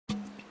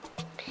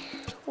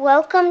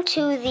Welcome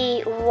to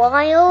the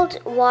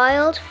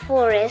wild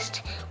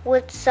forest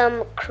with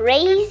some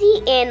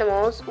crazy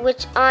animals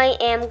which I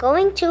am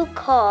going to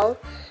call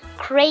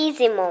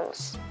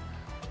Crazimals.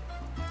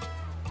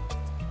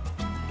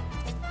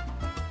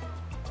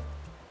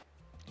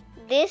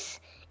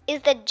 This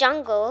is the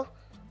jungle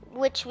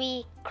which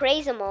we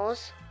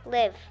Crazimals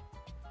live.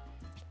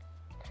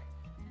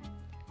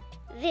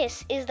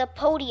 This is the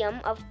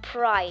podium of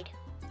pride.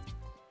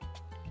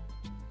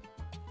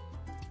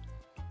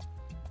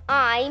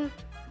 I'm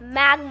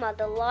Magma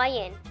the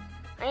Lion.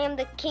 I am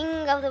the king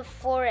of the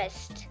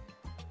forest.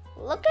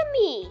 Look at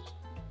me.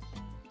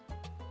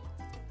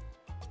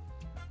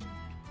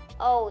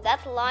 Oh,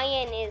 that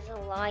lion is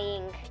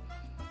lying.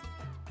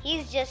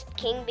 He's just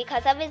king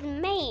because of his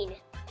mane.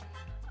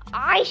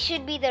 I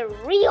should be the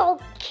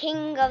real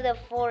king of the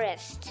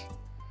forest.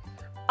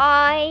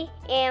 I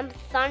am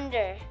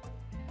Thunder,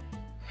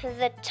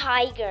 the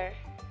tiger.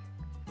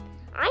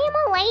 I am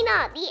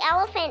Elena the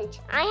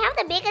Elephant. I have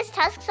the biggest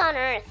tusks on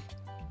earth.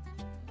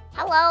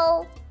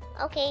 Hello.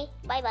 Okay,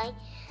 bye-bye.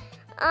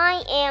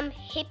 I am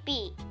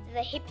Hippi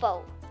the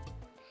Hippo.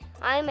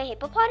 I am a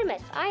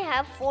hippopotamus. I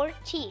have 4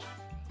 teeth.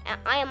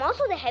 I am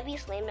also the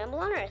heaviest land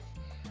mammal on earth.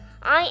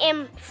 I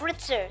am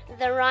Fritzer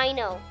the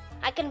rhino.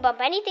 I can bump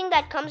anything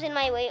that comes in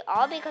my way,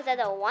 all because of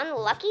the one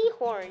lucky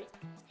horn,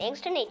 thanks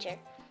to nature.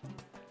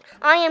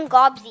 I am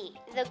Gobsy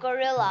the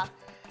Gorilla.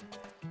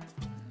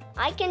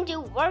 I can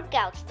do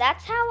workouts.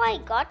 That's how I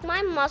got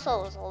my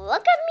muscles.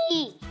 Look at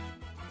me.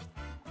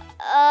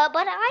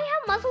 But I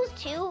have muscles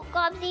too,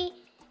 Gobsy.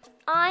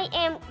 I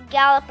am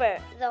Galloper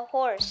the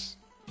Horse.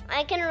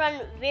 I can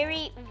run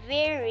very,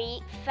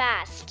 very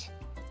fast.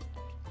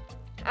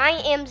 I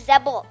am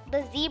Zebbal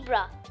the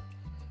Zebra.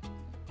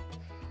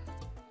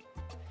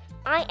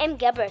 I am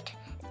Gebbert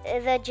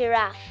the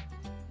Giraffe.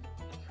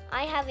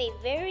 I have a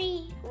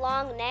very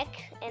long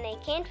neck and I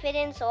can't fit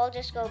in, so I'll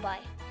just go by.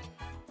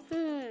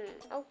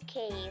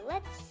 Okay,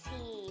 let's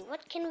see.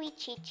 What can we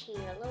cheat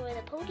here? Lower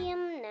the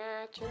podium?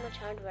 Nah, too much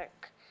hard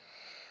work.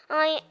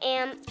 I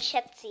am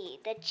Chetsy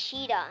the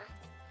Cheetah.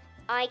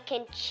 I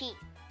can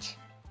cheat.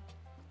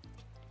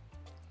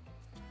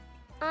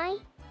 I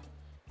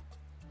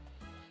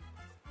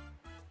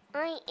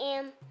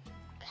am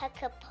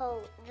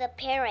Kakapo the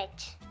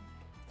Parrot.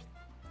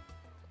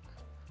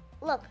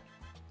 Look,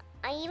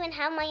 I even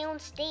have my own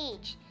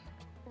stage.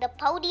 The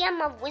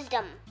Podium of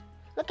Wisdom.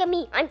 Look at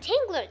me, I'm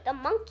Tangler, the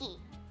monkey.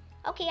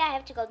 Okay, I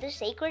have to go to the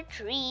sacred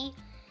tree.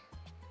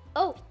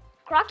 Oh,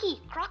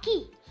 Crocky.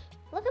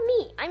 Look at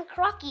me, I'm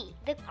Crocky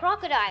the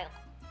Crocodile.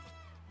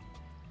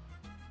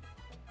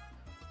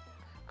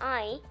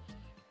 I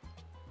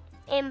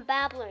am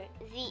Babbler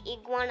the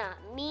Iguana.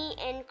 Me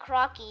and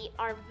Crocky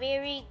are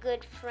very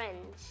good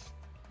friends.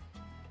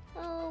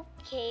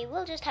 Okay,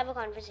 we'll just have a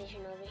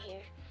conversation over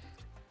here.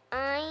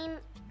 I'm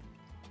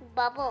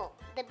Bubble,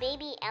 the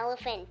baby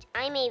elephant.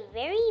 I'm a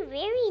very,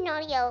 very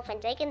naughty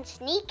elephant. I can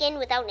sneak in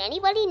without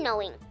anybody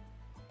knowing.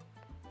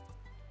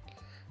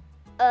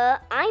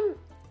 I'm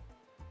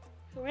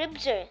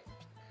Fritzer,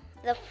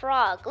 the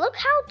frog. Look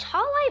how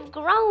tall I've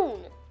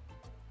grown.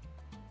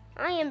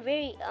 I am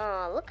very,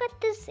 look at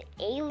this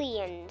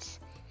aliens.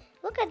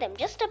 Look at them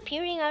just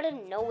appearing out of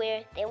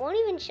nowhere. They won't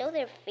even show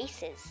their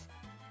faces.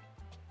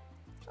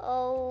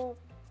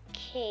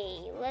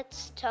 Okay,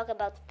 let's talk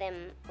about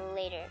them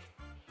later.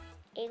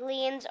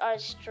 Aliens are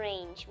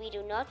strange. We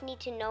do not need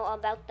to know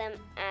about them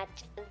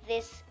at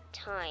this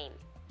time.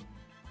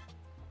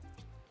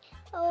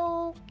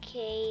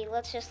 Okay,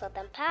 let's just let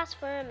them pass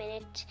for a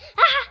minute.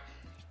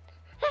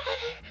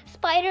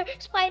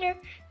 Spider!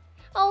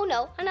 Oh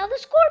no, another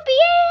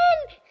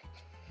scorpion!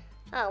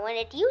 When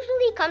it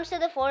usually comes to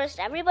the forest,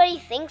 everybody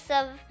thinks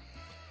of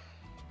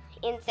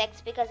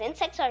insects because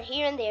insects are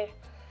here and there.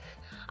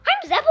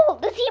 I'm Zebbal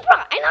the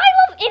Zebra, and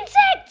I love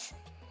insects!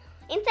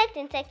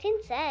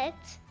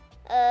 Insects.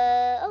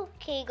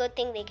 Okay, good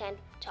thing they can't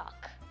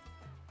talk.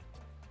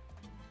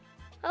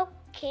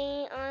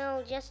 Okay,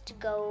 I'll just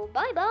go.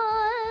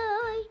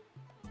 Bye-bye.